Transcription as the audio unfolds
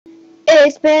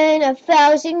It's been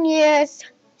 1,000 years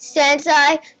since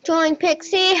I joined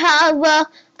Pixie Hollow.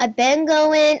 I've been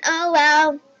going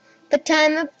around the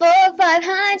time of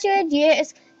 400-500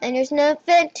 years, and there's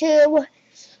nothing to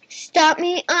stop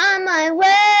me on my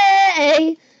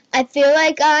way. I feel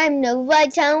like I'm the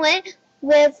right talent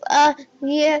with a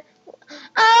year.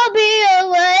 I'll be a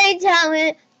right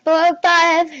talent for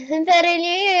 500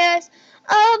 years.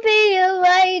 I'll be a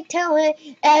right talent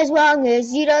as long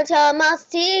as you don't tell my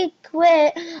secret.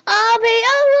 I'll be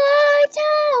a right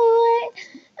talent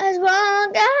as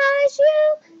long as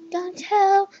you don't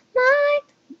tell my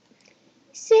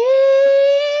secret.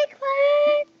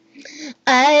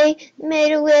 I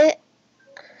made a wish.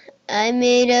 I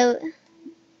made a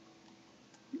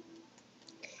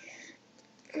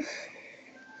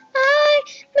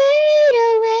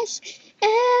wish,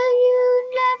 and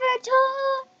you never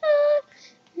told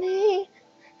me.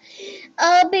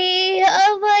 I'll be a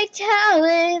right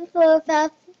talent for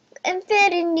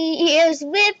 550 years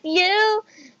with you.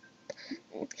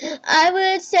 I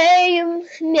would say you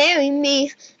marry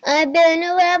me. I've been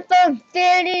around for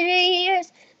 50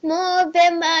 years, more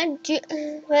than my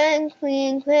friend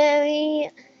Queen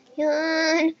Clarion.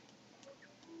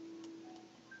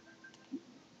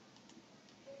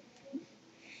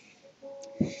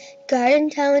 Garden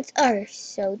talents are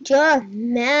so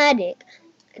dramatic.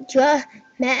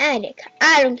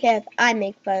 I don't care if I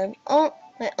make fun of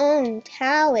my own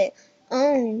talent.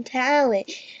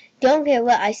 Don't care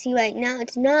what I see right now.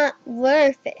 It's not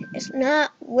worth it.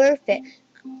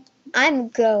 I'm a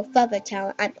girl full of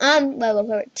talent. I'm on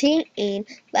level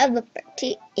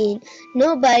 13.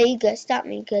 Nobody gonna stop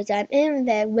me because I'm in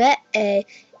the red.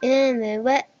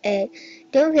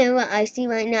 Don't care what I see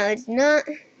right now. It's not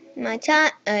my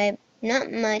type.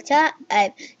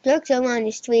 Jokes on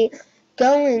the street.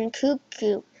 Going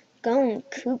cuckoo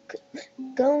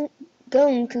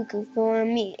for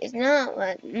me. It's not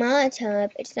like my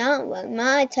type.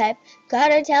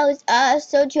 Gotta tell us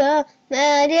so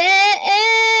dramatic.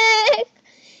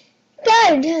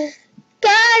 Garden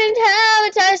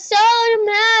talents are so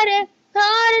dramatic.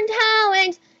 Garden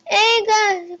talents ain't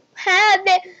gonna have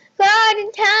it.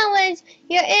 Garden talents,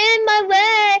 you're in my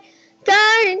way.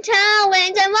 Garden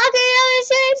talents, I'm walking on the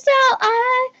same so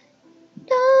I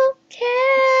don't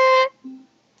care.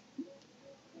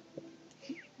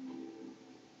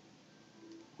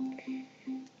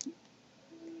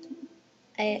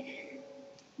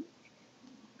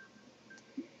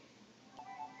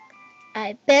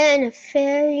 I've been a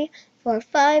fairy for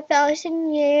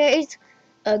 5,000 years,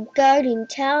 a garden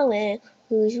talent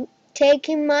who's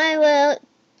taking my will,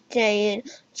 saying,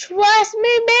 trust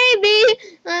me, baby,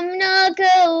 I'm not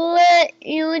gonna let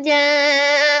you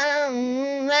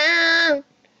down. About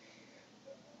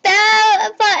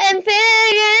 5,000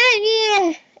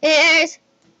 years,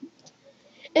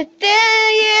 a few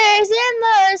years in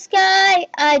the sky,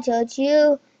 I told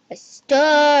you a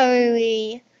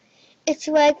story. It's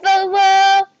like the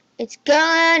world, it's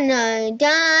gonna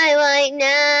die right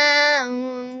now.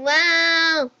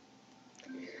 Wow.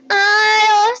 I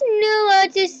always knew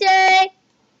what to say.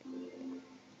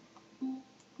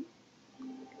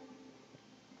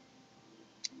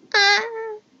 I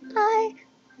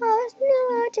always knew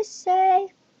what to say.